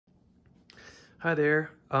Hi there.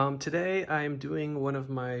 Today I'm doing one of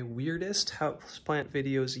my weirdest houseplant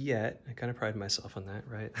videos yet. I kind of pride myself on that,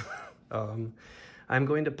 right? I'm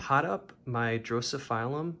going to pot up my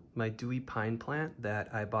Drosophyllum, my Dewy Pine plant that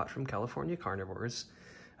I bought from California Carnivores.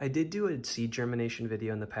 I did do a seed germination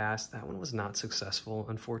video in the past. That one was not successful,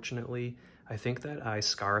 unfortunately. I think that I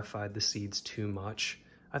scarified the seeds too much.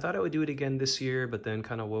 I thought I would do it again this year, but then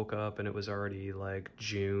kind of woke up and it was already like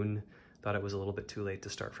June. Thought it was a little bit too late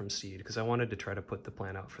to start from seed because I wanted to try to put the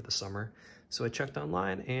plant out for the summer. So I checked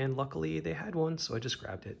online and luckily they had one, so I just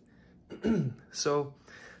grabbed it. So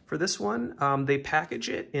for this one, they package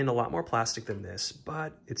it in a lot more plastic than this,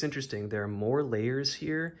 but it's interesting. There are more layers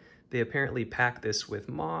here. They apparently pack this with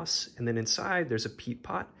moss, and then inside there's a peat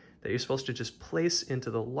pot that you're supposed to just place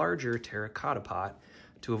into the larger terracotta pot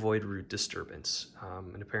to avoid root disturbance.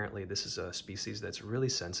 And apparently this is a species that's really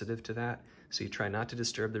sensitive to that. So you try not to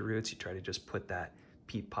disturb the roots, you try to just put that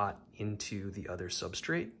peat pot into the other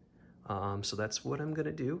substrate. So that's what I'm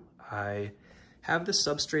gonna do. I have this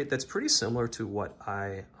substrate that's pretty similar to what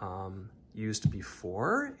I used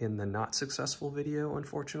before in the not successful video,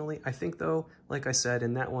 unfortunately. I think though, like I said,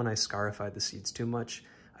 in that one I scarified the seeds too much.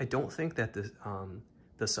 I don't think that the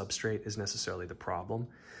substrate is necessarily the problem.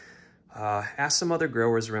 Asked some other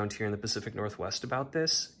growers around here in the Pacific Northwest about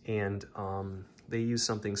this, and they use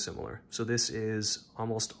something similar. So this is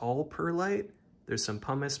almost all perlite. There's some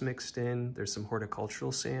pumice mixed in, there's some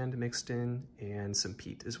horticultural sand mixed in, and some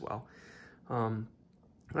peat as well.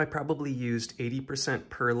 I probably used 80%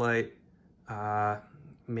 perlite,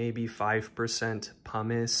 maybe 5%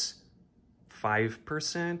 pumice,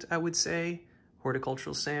 5% I would say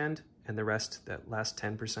horticultural sand, and the rest, that last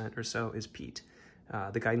 10% or so, is peat.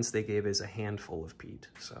 The guidance they gave is a handful of peat,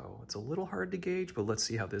 so it's a little hard to gauge, but let's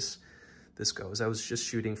see how this goes. I was just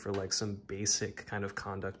shooting for like some basic kind of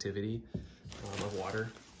conductivity of water.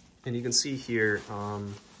 And you can see here,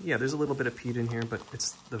 yeah, there's a little bit of peat in here, but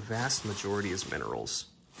it's the vast majority is minerals.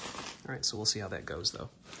 All right, so we'll see how that goes though.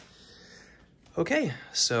 Okay,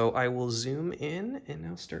 so I will zoom in and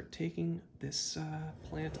now start taking this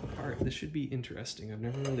plant apart. This should be interesting. I've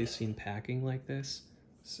never really seen packing like this.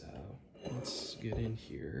 So let's get in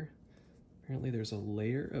here. Apparently there's a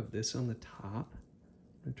layer of this on the top.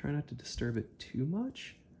 I'm trying not to disturb it too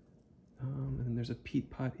much. And then there's a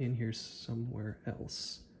peat pot in here somewhere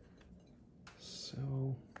else.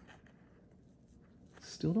 So,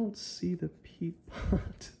 still don't see the peat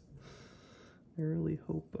pot. I really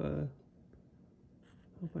hope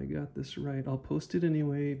I got this right. I'll post it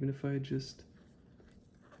anyway, even if I just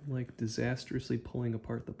like disastrously pulling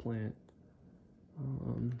apart the plant.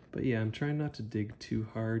 But yeah, I'm trying not to dig too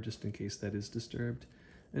hard just in case that is disturbed.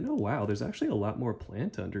 And oh wow, there's actually a lot more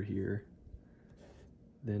plant under here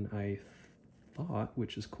than I thought,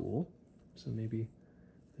 which is cool. So maybe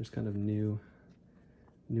there's kind of newer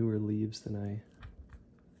leaves than I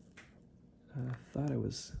thought I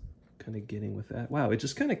was kind of getting with that. Wow, it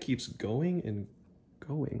just kind of keeps going and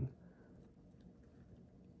going.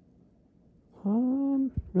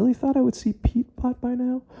 Really thought I would see peat pot by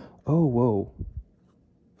now. Oh, whoa.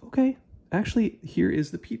 Okay, actually, here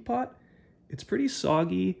is the peat pot. It's pretty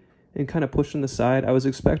soggy and kind of pushed on the side. I was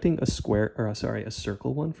expecting a square, or sorry, a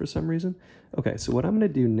circle one for some reason. Okay, so what I'm gonna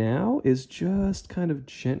do now is just kind of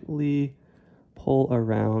gently pull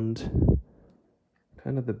around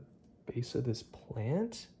kind of the base of this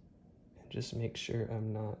plant and just make sure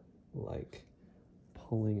I'm not like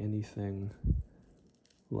pulling anything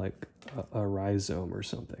like a rhizome or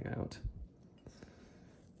something out.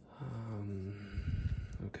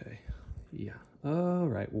 Okay, yeah. All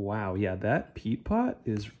right, wow, yeah, that peat pot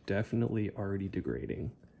is definitely already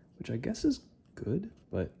degrading, which I guess is good,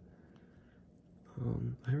 but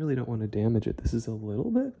I really don't want to damage it. This is a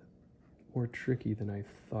little bit more tricky than I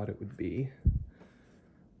thought it would be.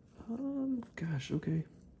 Gosh, okay.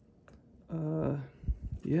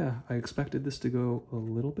 Yeah, I expected this to go a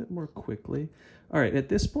little bit more quickly. All right, at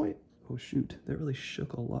this point, oh shoot, that really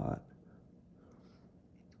shook a lot.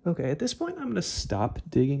 Okay, at this point, I'm gonna stop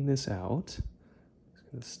digging this out. I'm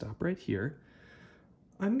gonna stop right here.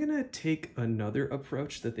 I'm gonna take another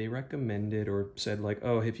approach that they recommended or said like,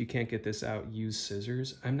 oh, if you can't get this out, use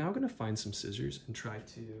scissors. I'm now gonna find some scissors and try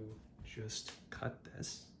to just cut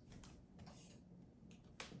this.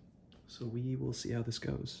 So we will see how this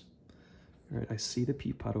goes. All right, I see the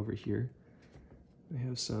peat pot over here. I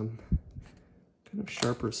have some kind of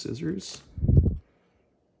sharper scissors.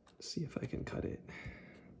 Let's see if I can cut it.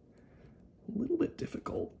 A little bit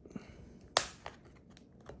difficult.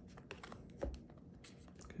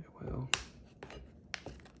 Okay, well.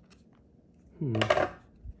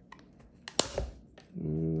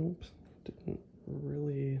 Nope, didn't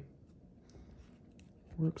really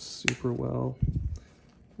works super well.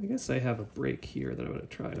 I guess I have a break here that I'm going to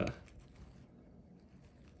try to...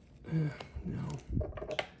 no.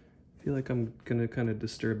 I feel like I'm going to kind of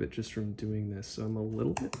disturb it just from doing this, so I'm a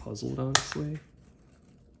little bit puzzled, honestly.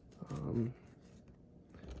 And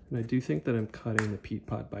I do think that I'm cutting the peat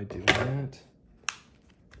pot by doing that.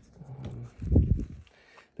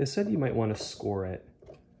 They said you might want to score it,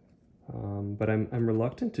 but I'm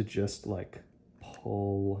reluctant to just like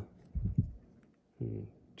pull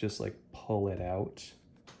it out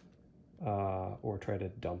or try to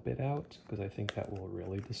dump it out, because I think that will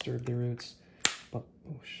really disturb the roots. But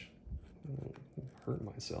hurt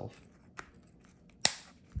myself.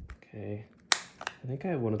 Okay, I think I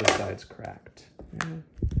have one of the sides cracked. Yeah.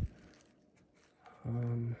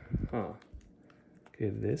 Okay,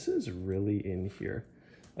 this is really in here.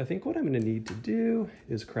 I think what I'm going to need to do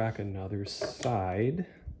is crack another side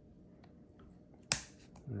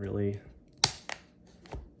and really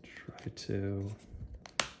try to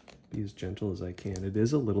be as gentle as I can. It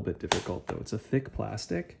is a little bit difficult though. It's a thick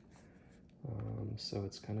plastic, so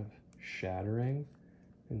it's kind of shattering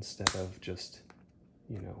instead of just,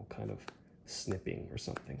 you know, kind of snipping or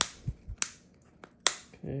something.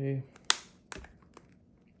 Okay,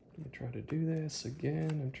 let me try to do this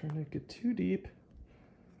again. I'm trying to get too deep.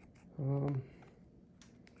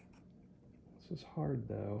 This is hard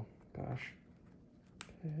though, gosh.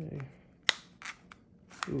 Okay.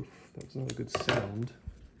 Oof, that was not a good sound.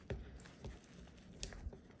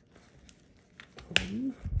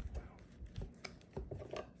 Okay.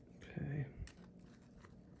 Okay.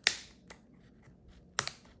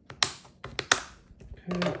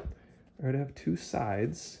 All right, I have two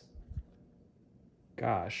sides.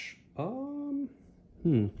 Gosh.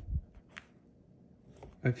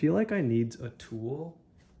 I feel like I need a tool.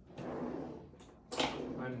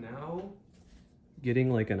 I'm now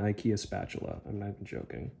getting like an IKEA spatula. I'm not even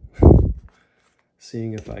joking.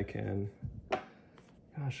 Seeing if I can,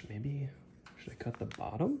 gosh, maybe, should I cut the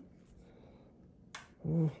bottom?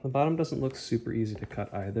 Oh, the bottom doesn't look super easy to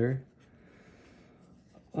cut either.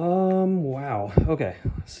 Wow. Okay,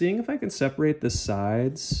 seeing if I can separate the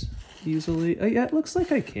sides easily. Yeah, it looks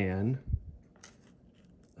like I can.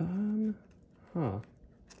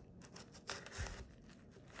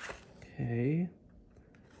 Okay.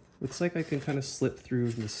 Looks like I can kind of slip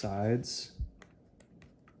through the sides.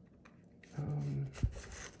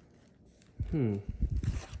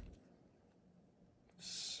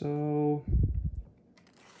 So,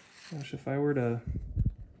 gosh, if I were to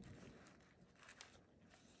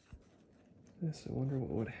this, I wonder what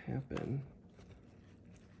would happen.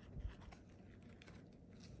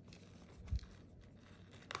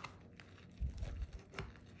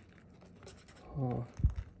 Huh.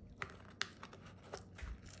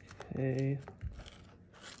 Okay.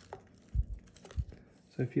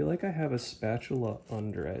 So I feel like I have a spatula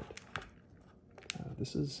under it.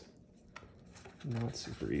 This is not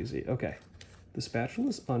super easy. Okay, the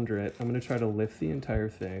spatula's under it. I'm gonna try to lift the entire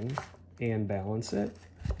thing and balance it.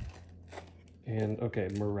 And okay,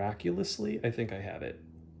 miraculously, I think I have it.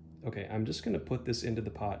 Okay, I'm just gonna put this into the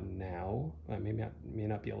pot now. I may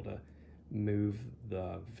not be able to move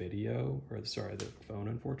the video, or sorry, the phone,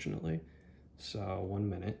 unfortunately. So 1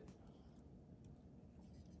 minute.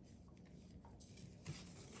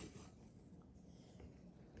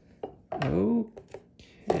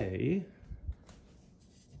 Okay.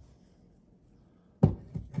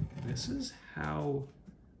 This is how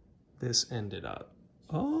this ended up.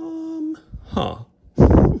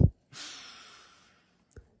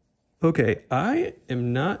 Okay, I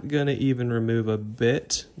am not gonna even remove a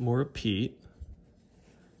bit more peat.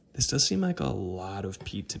 This does seem like a lot of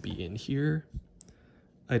peat to be in here.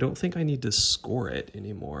 I don't think I need to score it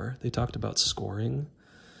anymore. They talked about scoring.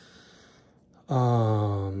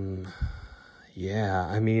 Yeah,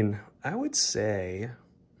 I mean, I would say,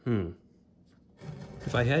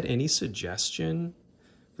 if I had any suggestion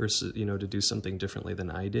versus, you know, to do something differently than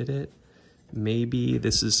I did it, maybe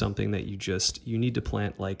this is something that you need to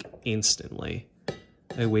plant like instantly.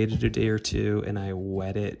 I waited a day or two and I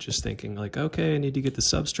wet it, just thinking like, okay, I need to get the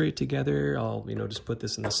substrate together. I'll, you know, just put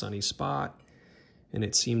this in the sunny spot. And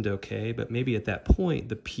it seemed okay, but maybe at that point,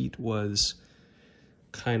 the peat was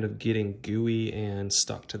kind of getting gooey and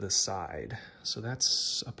stuck to the side. So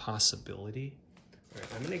that's a possibility. All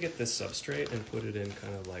right, I'm gonna get this substrate and put it in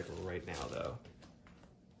kind of like right now though.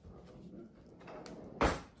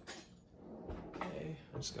 Okay,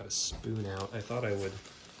 I just got a spoon out. I thought I would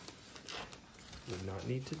not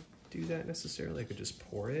need to do that necessarily. I could just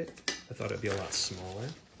pour it. I thought it'd be a lot smaller.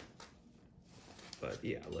 But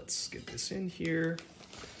yeah, let's get this in here.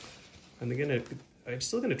 I'm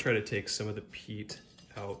still gonna try to take some of the peat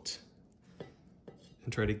out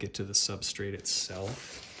and try to get to the substrate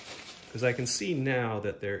itself. Because I can see now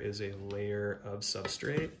that there is a layer of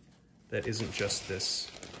substrate that isn't just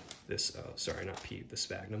this sorry, not peat, the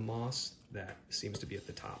sphagnum moss that seems to be at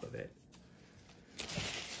the top of it.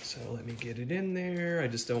 So let me get it in there. I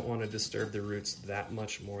just don't want to disturb the roots that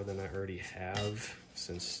much more than I already have,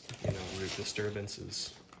 since, you know, root disturbance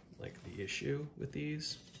is like the issue with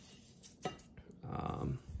these.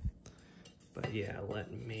 But yeah,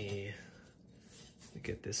 let me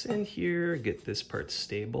get this in here, get this part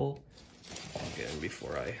stable again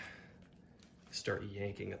before I start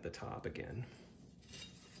yanking at the top again.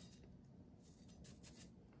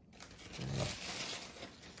 Okay,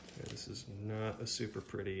 this is not a super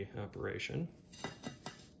pretty operation.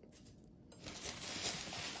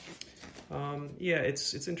 Yeah,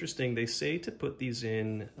 it's interesting. They say to put these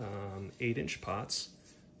in 8-inch pots.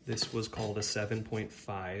 This was called a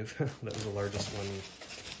 7.5. That was the largest one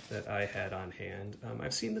that I had on hand.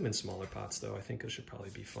 I've seen them in smaller pots though. I think it should probably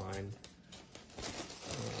be fine.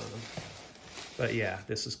 But yeah,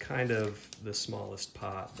 this is kind of the smallest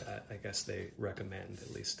pot that I guess they recommend,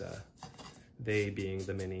 at least they being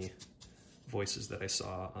the many voices that I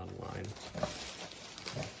saw online.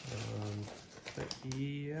 But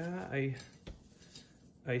yeah,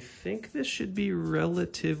 I think this should be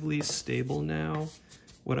relatively stable now.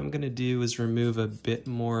 What I'm gonna do is remove a bit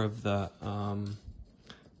more of the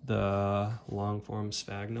long-form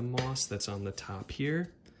sphagnum moss that's on the top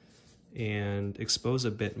here and expose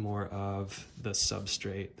a bit more of the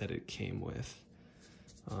substrate that it came with,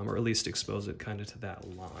 or at least expose it kind of to that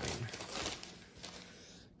line.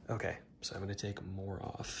 Okay, so I'm gonna take more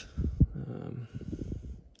off.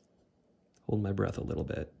 Hold my breath a little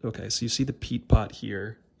bit. Okay, so you see the peat pot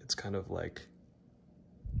here. It's kind of like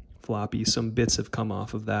floppy. Some bits have come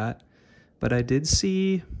off of that. But I did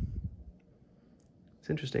see, it's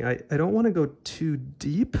interesting. I don't want to go too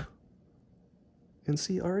deep. And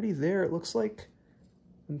see, already there, it looks like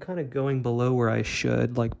I'm kind of going below where I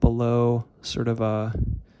should, like below sort of a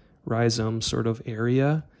rhizome sort of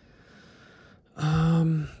area.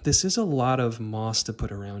 This is a lot of moss to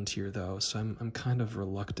put around here though, so I'm kind of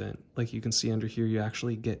reluctant. Like you can see under here, you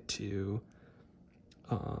actually get to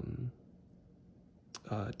a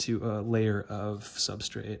layer of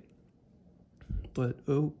substrate. But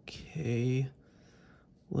okay,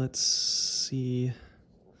 let's see.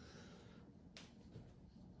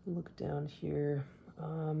 Look down here.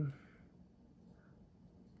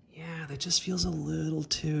 Yeah, that just feels a little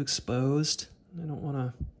too exposed. I don't want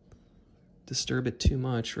to disturb it too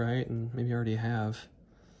much, right? And maybe I already have.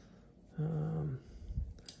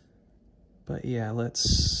 But yeah, let's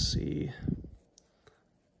see.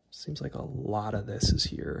 Seems like a lot of this is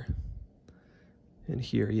here. And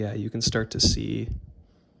here, yeah, you can start to see.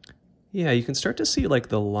 Yeah, you can start to see like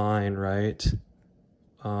the line, right?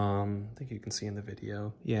 I think you can see in the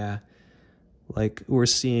video. Yeah, like we're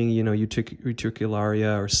seeing, you know,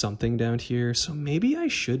 utricularia or something down here. So maybe I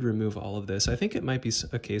should remove all of this. I think it might be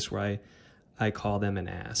a case where I call them and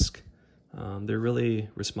ask. They're really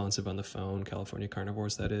responsive on the phone, California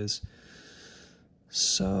Carnivores, that is.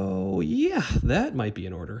 So yeah, that might be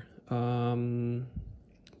in order.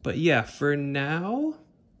 But yeah, for now,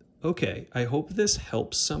 okay, I hope this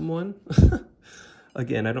helps someone.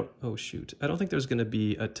 Again, I don't think there's gonna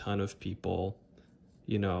be a ton of people,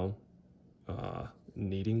 you know,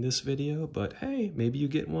 needing this video, but hey, maybe you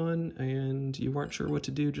get one and you weren't sure what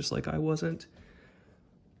to do, just like I wasn't.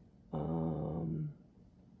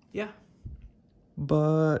 Yeah,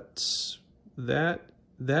 but that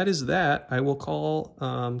is that. I will call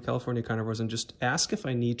California Carnivores and just ask if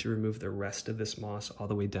I need to remove the rest of this moss all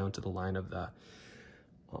the way down to the line of the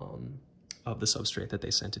substrate that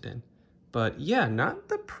they sent it in. But yeah, not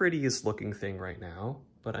the prettiest looking thing right now,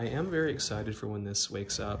 but I am very excited for when this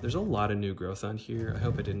wakes up. There's a lot of new growth on here. I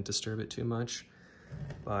hope I didn't disturb it too much.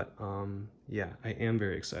 But yeah, I am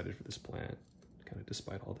very excited for this plant, kind of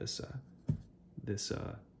despite all this,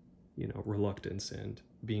 you know, reluctance and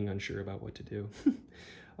being unsure about what to do.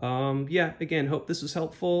 Yeah, again, hope this was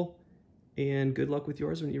helpful, and good luck with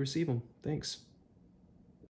yours when you receive them. Thanks.